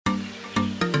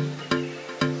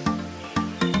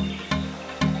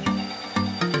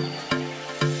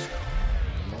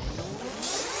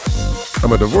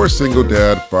I'm a divorced single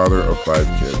dad, father of 5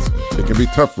 kids. It can be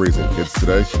tough raising kids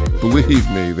today. Believe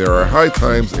me, there are high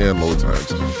times and low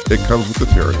times. It comes with the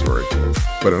territory.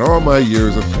 But in all my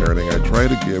years of parenting, I try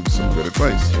to give some good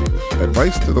advice.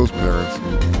 Advice to those parents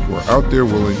who are out there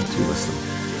willing to listen.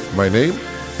 My name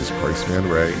is Price Van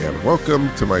Ray, and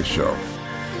welcome to my show.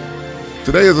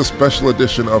 Today is a special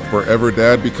edition of Forever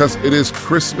Dad because it is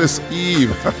Christmas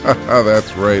Eve.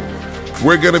 That's right.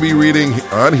 We're going to be reading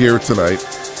on here tonight,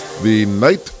 The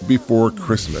Night Before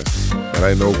Christmas. And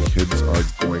I know kids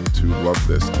are going to love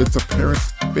this. It's a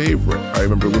parent's favorite. I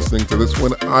remember listening to this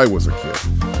when I was a kid.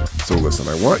 So listen,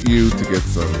 I want you to get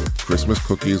some Christmas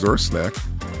cookies or a snack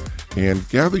and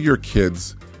gather your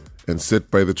kids and sit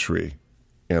by the tree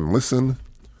and listen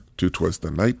to 'Twas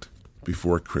the Night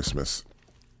Before Christmas.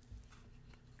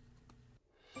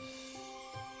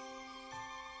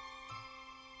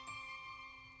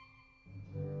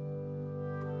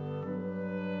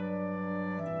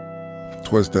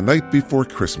 'Twas the night before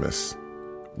Christmas,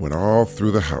 when all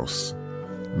through the house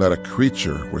not a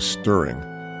creature was stirring,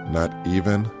 not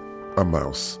even a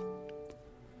mouse.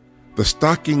 The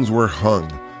stockings were hung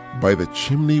by the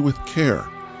chimney with care,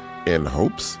 in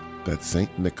hopes that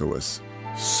St. Nicholas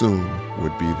soon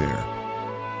would be there.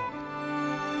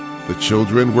 The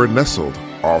children were nestled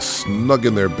all snug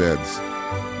in their beds,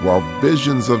 while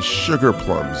visions of sugar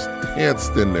plums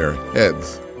danced in their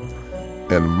heads.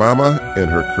 And Mama in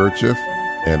her kerchief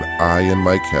and I in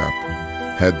my cap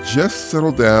had just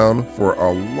settled down for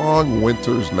a long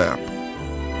winter's nap,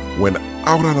 when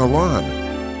out on a lawn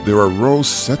there arose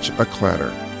such a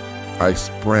clatter, I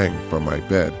sprang from my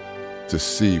bed to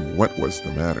see what was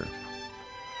the matter.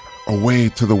 Away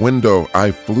to the window I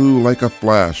flew like a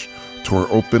flash, tore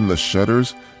open the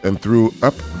shutters and threw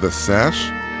up the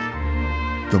sash.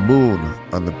 The moon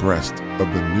on the breast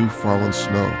of the new fallen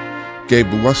snow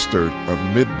gave luster of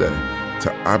midday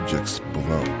to objects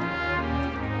below,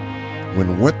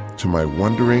 when what to my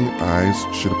wondering eyes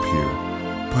should appear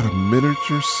but a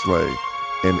miniature sleigh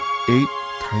and 8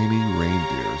 tiny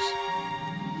reindeers,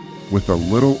 with a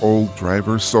little old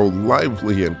driver so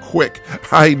lively and quick,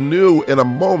 I knew in a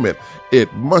moment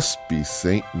it must be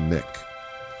Saint Nick.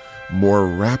 More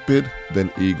rapid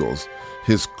than eagles,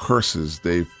 his curses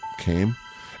they came,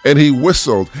 and he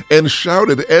whistled and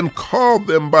shouted and called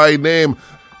them by name.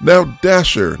 Now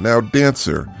Dasher, now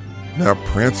Dancer, now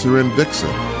Prancer and Vixen,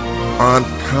 on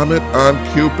Comet, on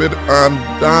Cupid, on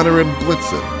Donner and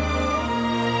Blitzen.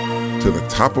 To the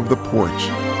top of the porch,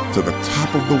 to the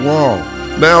top of the wall,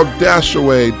 now dash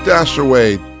away, dash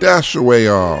away, dash away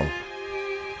all.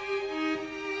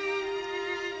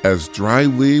 As dry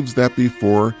leaves that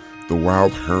before the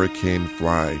wild hurricane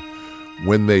fly,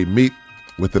 when they meet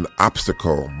with an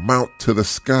obstacle, mount to the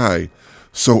sky,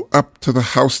 so up to the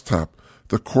housetop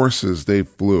the coursers they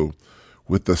flew,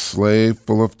 with the sleigh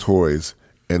full of toys,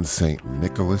 and St.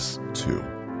 Nicholas too.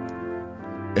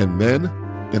 And then,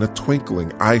 in a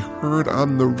twinkling, I heard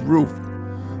on the roof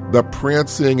the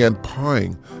prancing and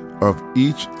pawing of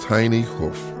each tiny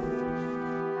hoof.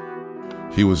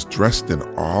 He was dressed in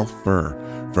all fur,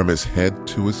 from his head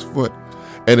to his foot,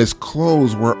 and his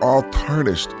clothes were all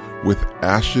tarnished with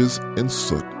ashes and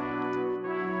soot.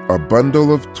 A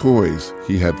bundle of toys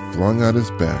he had flung on his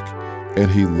back, and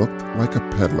he looked like a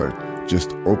peddler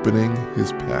just opening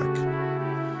his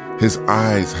pack. His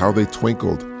eyes, how they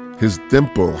twinkled, his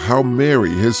dimple, how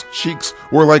merry, his cheeks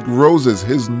were like roses,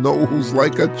 his nose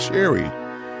like a cherry.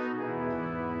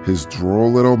 His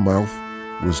droll little mouth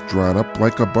was drawn up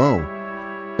like a bow,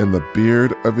 and the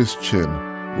beard of his chin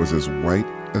was as white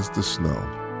as the snow.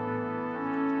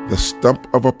 The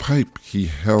stump of a pipe he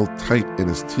held tight in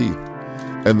his teeth,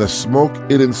 and the smoke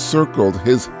it encircled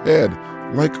his head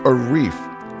like a reef.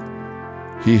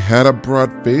 He had a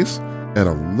broad face and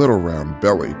a little round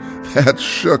belly that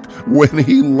shook when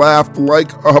he laughed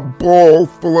like a bowl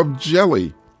full of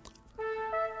jelly.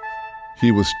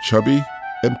 He was chubby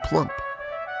and plump,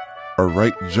 a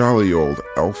right jolly old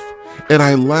elf, and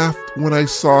I laughed when I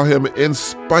saw him in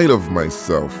spite of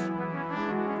myself.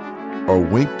 A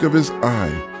wink of his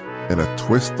eye and a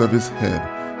twist of his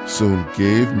head soon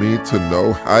gave me to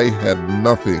know I had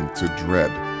nothing to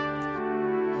dread.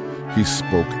 He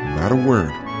spoke not a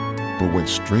word, but went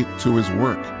straight to his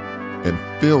work, and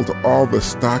filled all the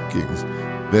stockings,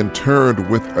 then turned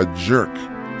with a jerk,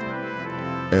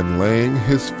 and laying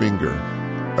his finger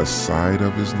aside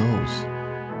of his nose,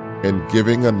 and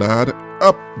giving a nod,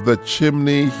 up the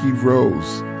chimney he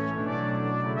rose.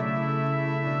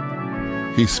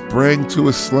 He sprang to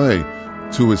his sleigh,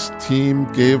 to his team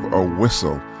gave a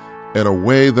whistle, and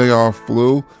away they all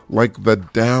flew like the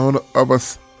down of a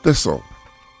thistle.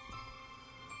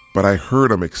 but I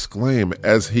heard him exclaim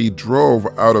as he drove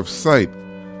out of sight,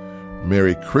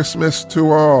 "Merry Christmas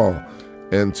to all,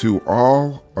 and to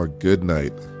all a good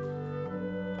night."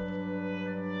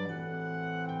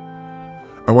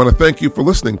 I want to thank you for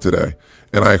listening today,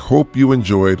 and I hope you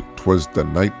enjoyed 'Twas the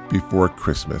Night Before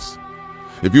Christmas.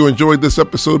 If you enjoyed this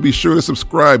episode, be sure to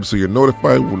subscribe so you're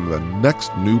notified when the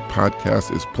next new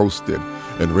podcast is posted,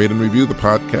 and rate and review the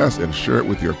podcast and share it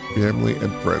with your family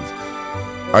and friends.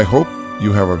 I hope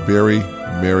you have a very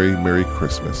Merry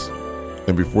Christmas.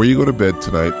 And before you go to bed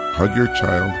tonight, hug your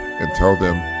child and tell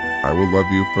them, "I will love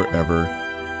you forever,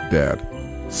 Dad."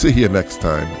 See you next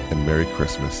time, and Merry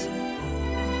Christmas.